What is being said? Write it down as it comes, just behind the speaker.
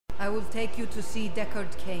I will take you to see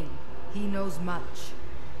Deckard Cain. He knows much.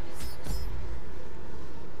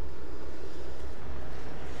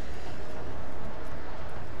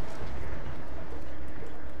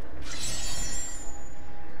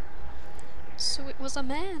 So it was a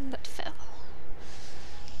man that fell.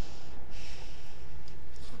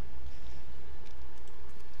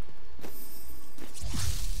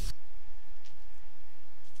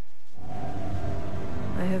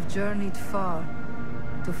 I have journeyed far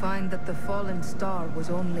to find that the fallen star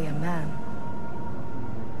was only a man.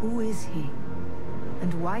 Who is he?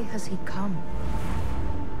 And why has he come?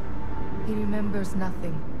 He remembers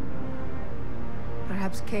nothing.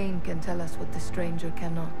 Perhaps Cain can tell us what the stranger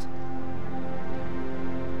cannot.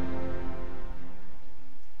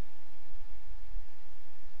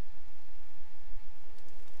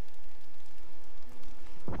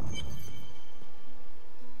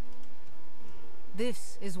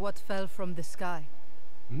 This is what fell from the sky.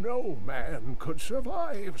 No man could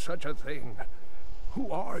survive such a thing. Who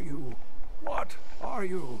are you? What are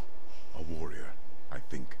you? A warrior, I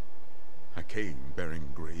think. I came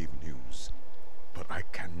bearing grave news, but I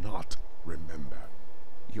cannot remember.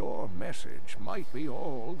 Your message might be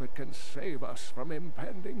all that can save us from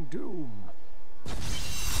impending doom.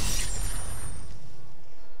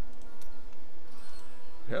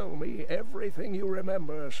 Tell me everything you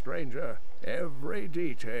remember, stranger. Every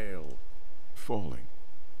detail. Falling.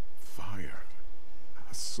 Fire.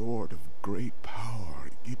 A sword of great power.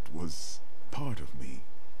 It was part of me.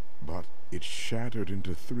 But it shattered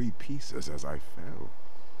into 3 pieces as I fell.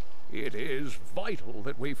 It is vital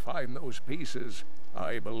that we find those pieces.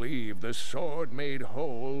 I believe the sword made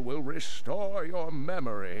whole will restore your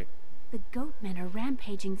memory. The goatmen are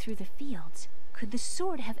rampaging through the fields. Could the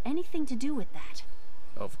sword have anything to do with that?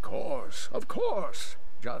 Of course, of course.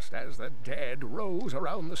 Just as the dead rose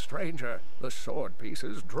around the stranger, the sword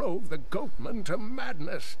pieces drove the goatmen to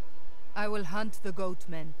madness. I will hunt the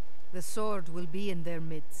goatmen. The sword will be in their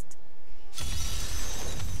midst.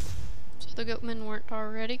 So the goatmen weren't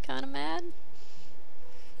already kind of mad?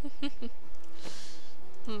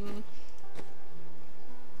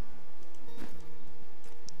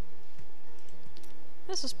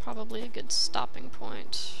 This is probably a good stopping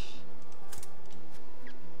point.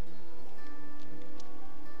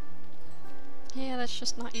 Yeah, that's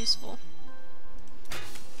just not useful.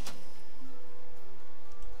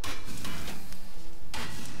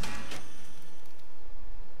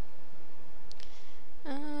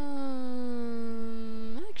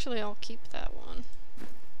 Actually, I'll keep that one.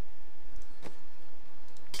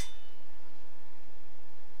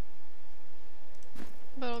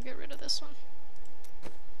 But I'll get rid of this one.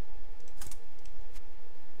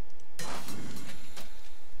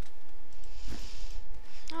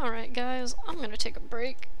 Alright guys, I'm gonna take a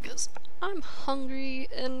break because I'm hungry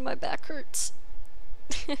and my back hurts.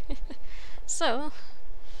 So,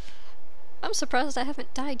 I'm surprised I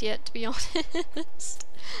haven't died yet, to be honest.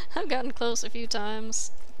 I've gotten close a few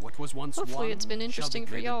times. What was once Hopefully one, it's been interesting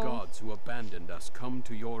for y'all. shall the greater gods who abandoned us come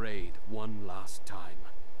to your aid one last time.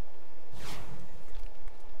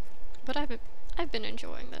 But I've been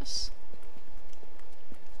enjoying this.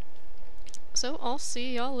 So I'll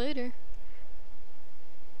see y'all later.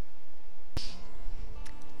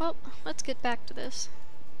 Well, let's get back to this.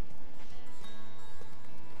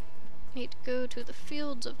 Need to go to the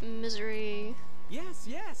Fields of Misery. Yes,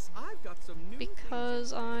 yes, I've got some new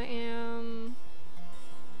Because I am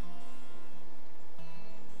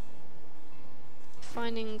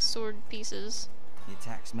finding sword pieces. The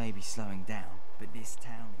attacks may be slowing down, but this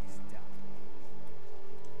town is done.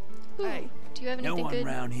 Ooh, Hey, do you have no anything one good?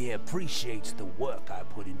 round here appreciates the work I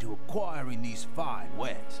put into acquiring these fine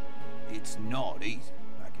wares. It's not easy,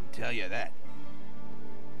 I can tell you that.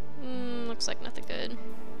 Looks like nothing good.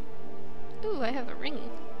 Ooh, I have a ring.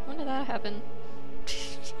 When did that happen?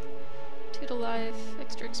 2 to life,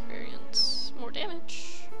 extra experience, more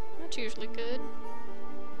damage. That's usually good.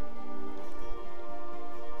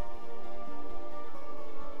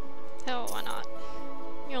 Hell, why not?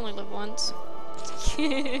 You only live once.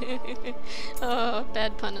 Oh,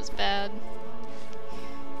 bad pun is bad.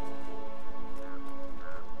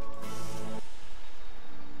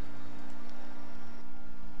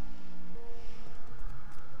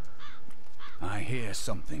 I hear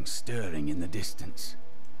something stirring in the distance.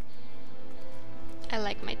 I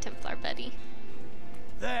like my Templar buddy.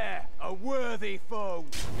 There, a worthy foe!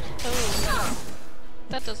 Oh,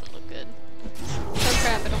 that doesn't look good. Oh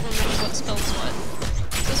crap, I don't remember what spells what.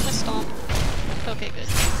 Is this my stomp? Okay, good.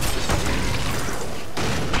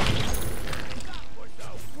 That was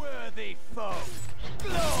a worthy foe!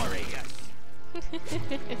 Glorious!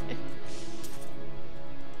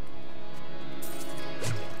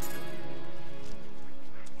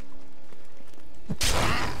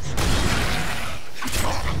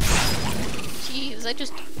 I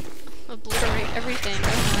just obliterate everything,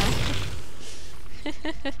 don't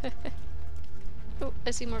I? Oh,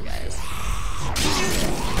 I see more guys.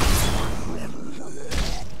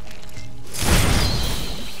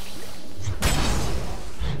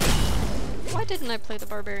 Why didn't I play the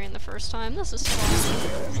barbarian the first time? This is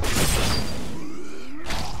fun.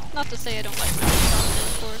 Not to say I don't like my doctor,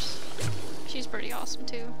 of course. She's pretty awesome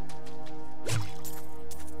too.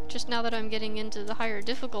 Just now that I'm getting into the higher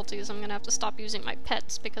difficulties, I'm gonna have to stop using my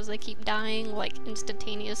pets because they keep dying like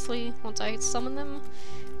instantaneously once I summon them,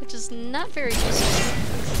 which is not very useful.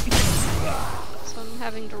 So I'm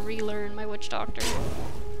having to relearn my witch doctor.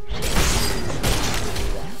 I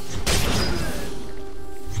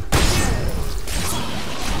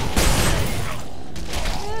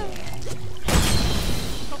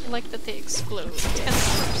don't like that they explode. It's kind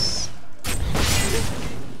of gross.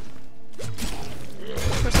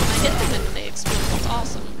 Of course, when I hit them and they explode, it's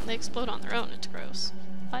awesome. They explode on their own, it's gross.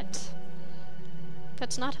 But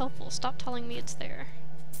that's not helpful. Stop telling me it's there.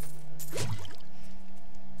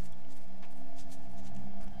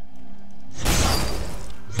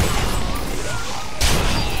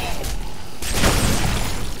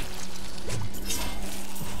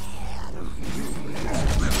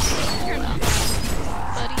 You're not,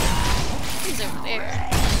 buddy. He's over there.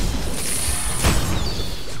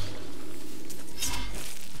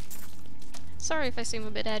 Sorry if I seem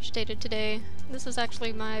a bit agitated today. This is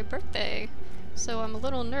actually my birthday, so I'm a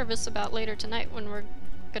little nervous about later tonight when we're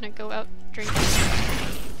gonna go out drinking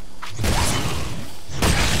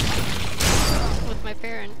with my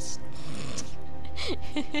parents.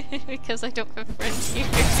 Because I don't have friends here.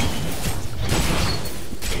 Well,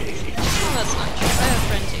 that's not true. I have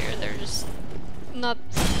friends here. They're just not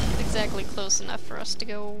exactly close enough for us to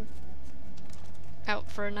go out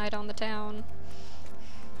for a night on the town.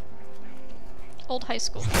 Old high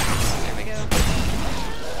school. There we go.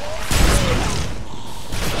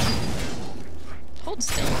 Hold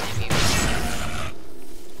still, damn you.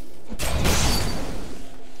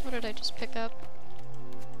 What did I just pick up?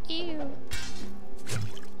 Ew.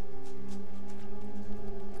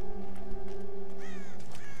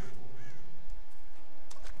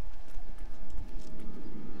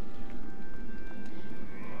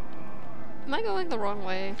 Am I going the wrong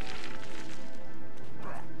way?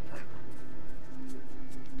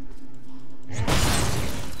 I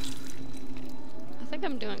think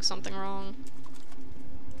I'm doing something wrong.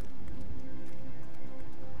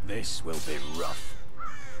 This will be rough.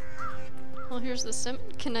 Well, here's the sim.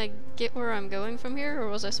 Can I get where I'm going from here, or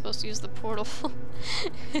was I supposed to use the portal?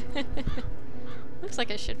 Looks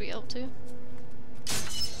like I should be able to.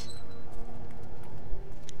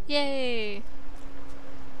 Yay!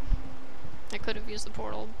 I could have used the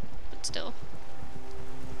portal, but still.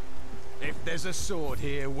 If there's a sword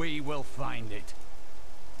here, we will find it.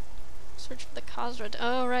 Search for the Khazra.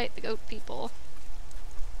 Oh, right, the goat people.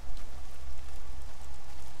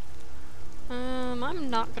 I'm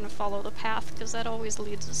not gonna follow the path, because that always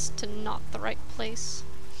leads us to not the right place.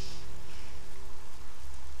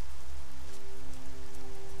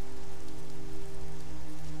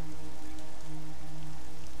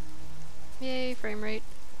 Yay, frame rate.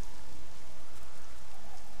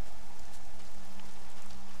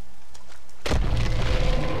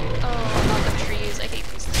 Oh, not the trees. I hate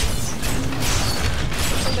these things.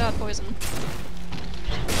 Oh god, poison.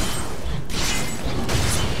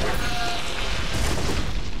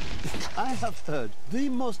 I have heard the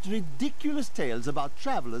most ridiculous tales about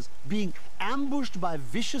travelers being ambushed by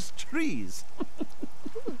vicious trees.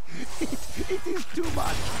 It is too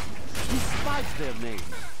much. Despite their name,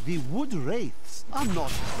 the wood wraiths are not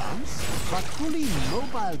plants, but fully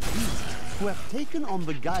mobile beasts who have taken on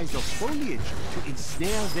the guise of foliage to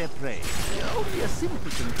ensnare their prey. Only a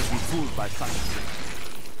simpleton could be fooled by such things.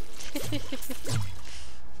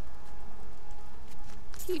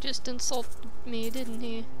 He just insulted me, didn't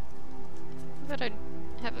he? But I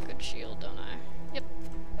have a good shield, don't I? Yep.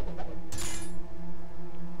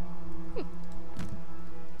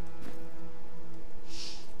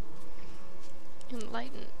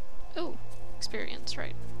 Enlighten. Oh, experience,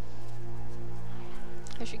 right.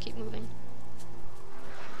 I should keep moving.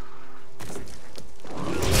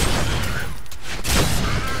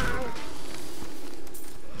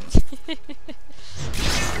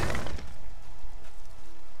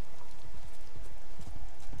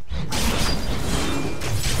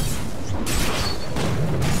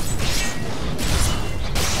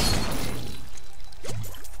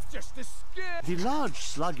 The large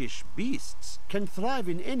sluggish beasts can thrive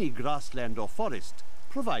in any grassland or forest,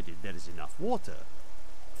 provided there is enough water.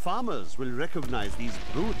 Farmers will recognize these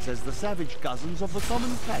brutes as the savage cousins of the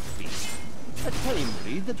common cat beast. A tame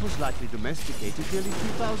breed that was likely domesticated nearly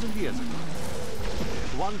 2,000 years ago.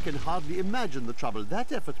 One can hardly imagine the trouble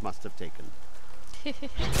that effort must have taken.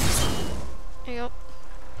 Yep.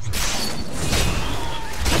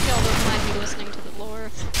 Hope y'all don't mind me listening to the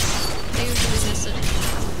lore. I usually miss it.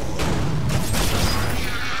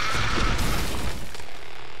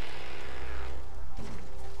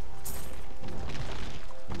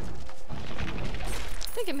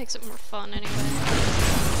 I think it makes it more fun anyway.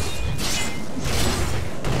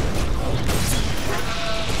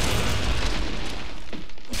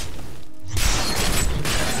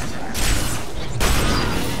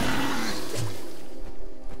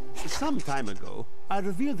 Some time ago, I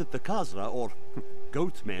revealed that the Khazra, or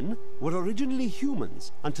goatmen, were originally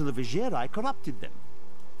humans until the Vigerai corrupted them.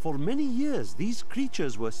 For many years, these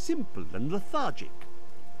creatures were simple and lethargic.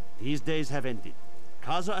 These days have ended.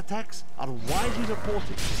 Khazra attacks are widely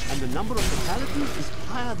reported, and the number of fatalities is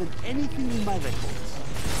higher than anything in my records.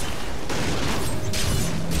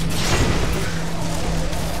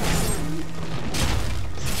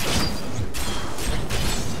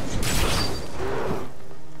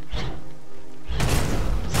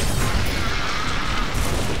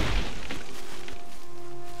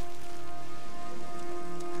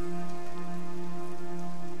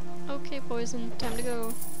 Okay, Poison, time to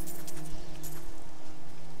go.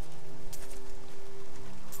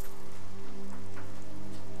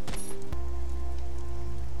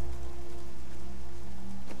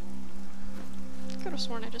 Could have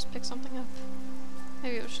sworn I just picked something up.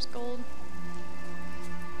 Maybe it was just gold.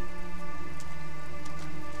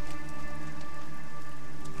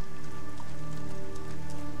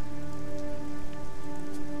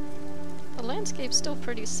 The landscape's still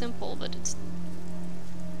pretty simple, but it's...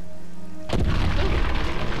 That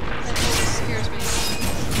always scares me.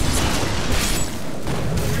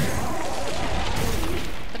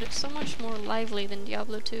 But it's so much more lively than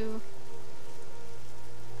Diablo 2.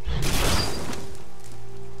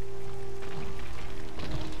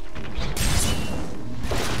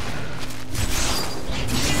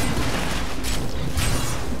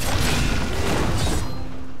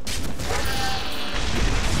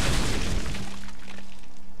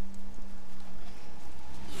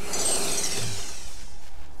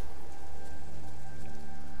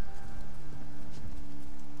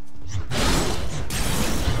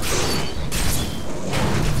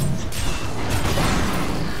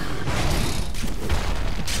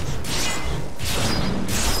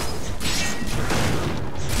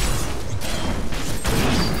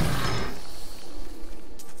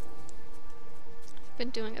 Been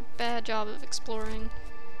doing a bad job of exploring.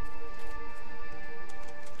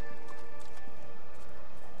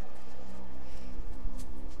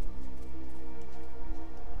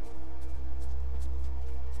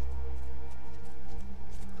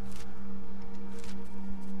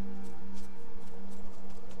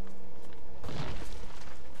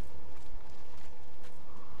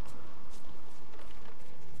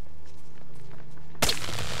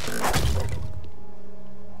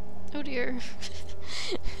 Oh dear.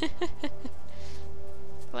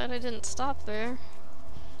 Glad I didn't stop there.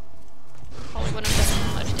 Probably wouldn't have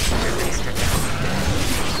done much damage.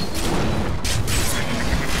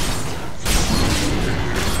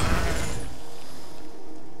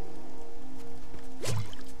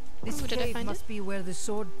 This cave must be where the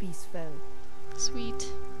sword piece fell. Sweet.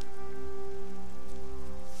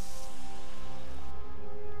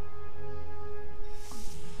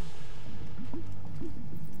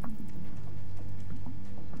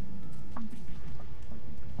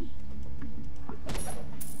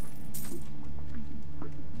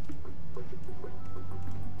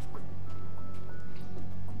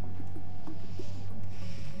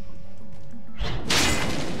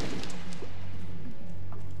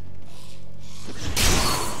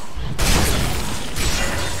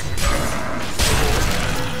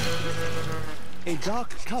 A dark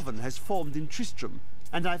coven has formed in Tristram,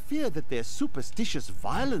 and I fear that their superstitious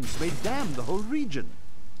violence may damn the whole region.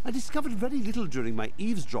 I discovered very little during my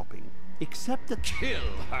eavesdropping, except that— Kill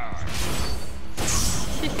her!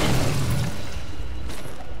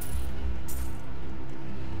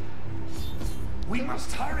 We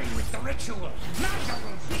must hurry with the ritual. Magda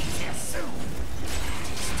will be here soon.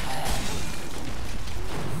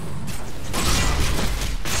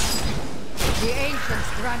 The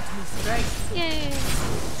ancients grant me strength. Yay!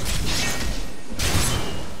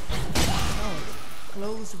 Oh,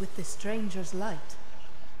 glows with the stranger's light.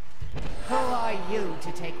 Who are you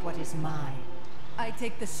to take what is mine? I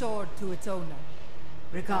take the sword to its owner.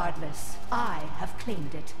 Regardless, I have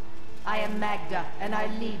claimed it. I am Magda, and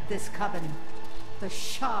I lead this coven. The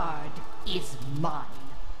shard is mine.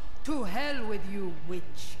 To hell with you,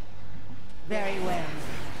 witch. Very well.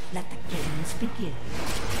 Let the games begin.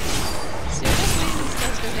 See, what this maintenance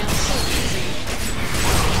does go down so easy.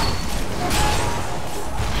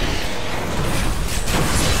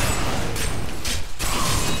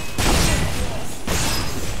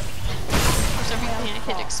 Of course, everything I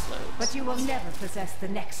hit explodes. But you will never possess the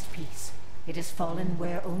next piece. It has fallen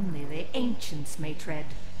where only the ancients may tread.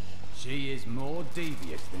 She is more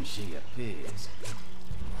devious than she appears.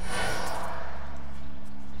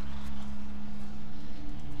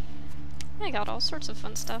 I got all sorts of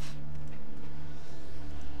fun stuff.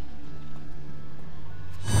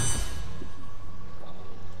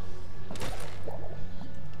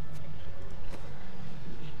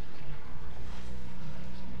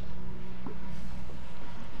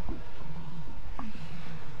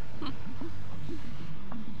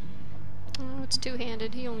 Oh, it's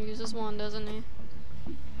two-handed. He only uses one, doesn't he?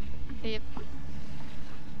 Yep.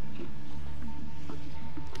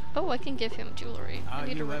 Oh, I can give him jewelry. I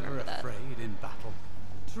need to remember that. Are you ever afraid in battle?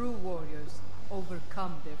 True warriors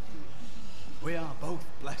overcome their fear. We are both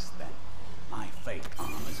blessed then. My fate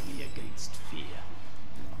armors me against fear.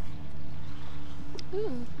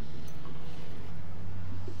 Ooh.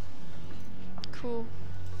 Cool.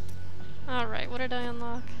 Alright, what did I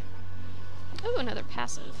unlock? Oh, another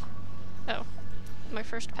passive. Oh, my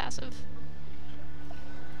first passive.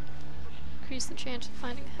 Increase the chance of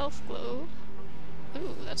finding health glow.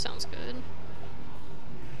 Ooh, that sounds good.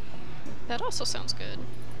 That also sounds good.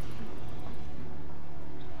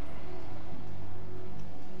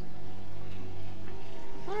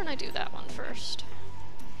 Why don't I do that one first?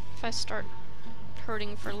 If I start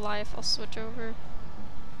hurting for life, I'll switch over.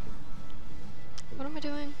 What am I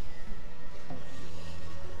doing?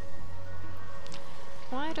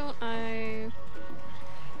 Why don't I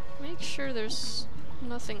make sure there's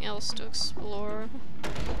nothing else to explore?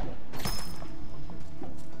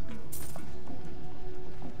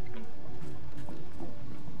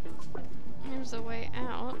 Here's a way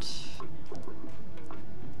out.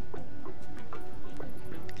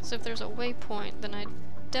 Because if there's a waypoint, then I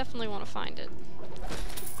definitely want to find it.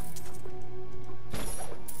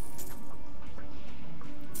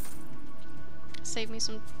 Save me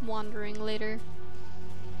some wandering later.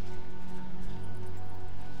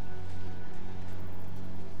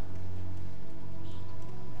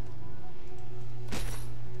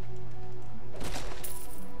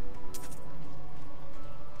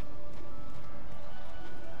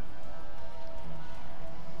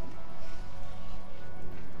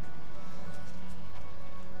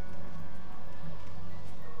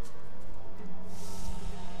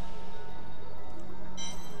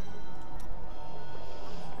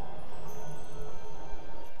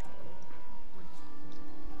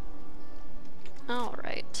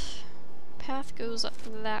 Alright. Path goes up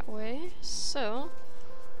that way, so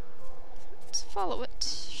let's follow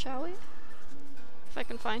it, shall we? If I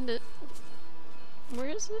can find it. Where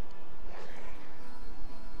is it?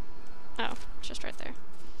 Oh, it's just right there.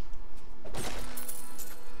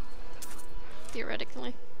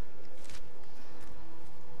 Theoretically.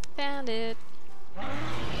 Found it.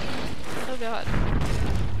 Oh god.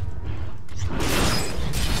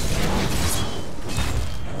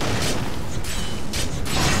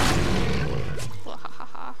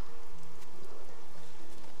 Wahahaha.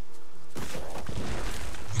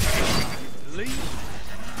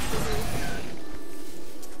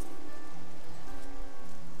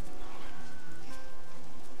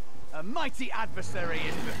 A mighty adversary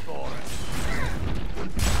is before us.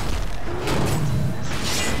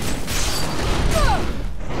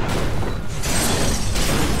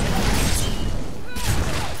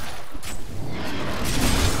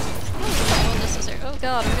 Oh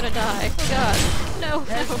god, I'm gonna die. Oh god. No.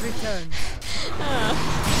 Death returns.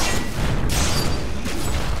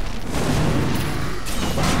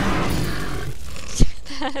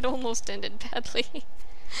 That almost ended badly.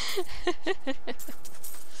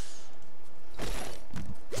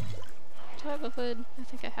 Do I have a hood? I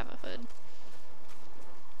think I have a hood.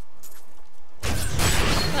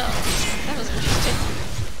 Oh, that was interesting.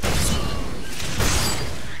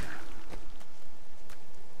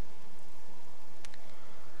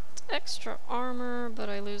 It's extra armor, but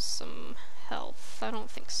I lose some health. I don't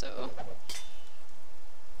think so.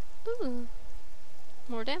 Ooh,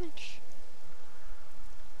 more damage.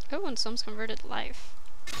 Oh, and some's converted life.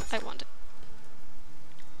 I want it.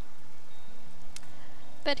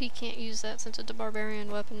 Bet he can't use that since it's a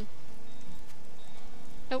barbarian weapon.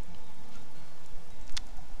 Nope.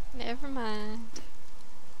 Never mind.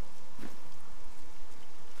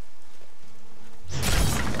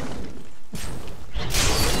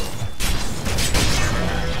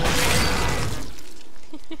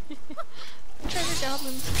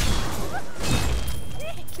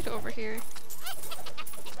 over here.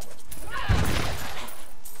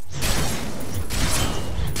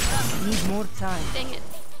 Need more time. Dang it.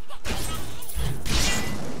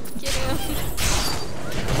 Get him.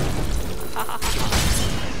 Ha ha ha ha.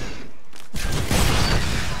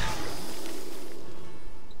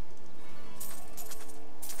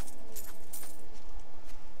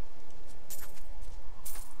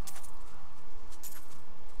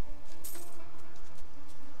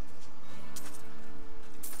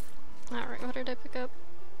 Alright, what did I pick up?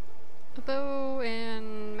 A bow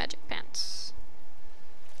and magic pants.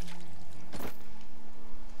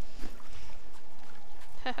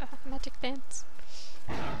 Haha, magic pants.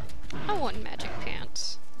 I want magic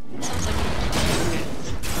pants. It sounds like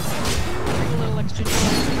a little extra joy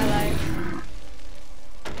in my life.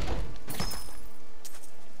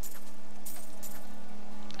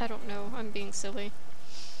 I don't know, I'm being silly.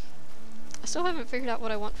 I still haven't figured out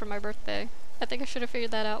what I want for my birthday. I think I should have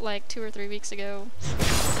figured that out like 2 or 3 weeks ago.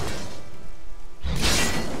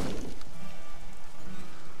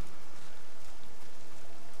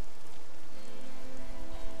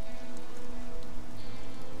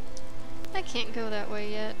 I can't go that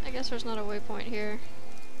way yet. I guess there's not a waypoint here.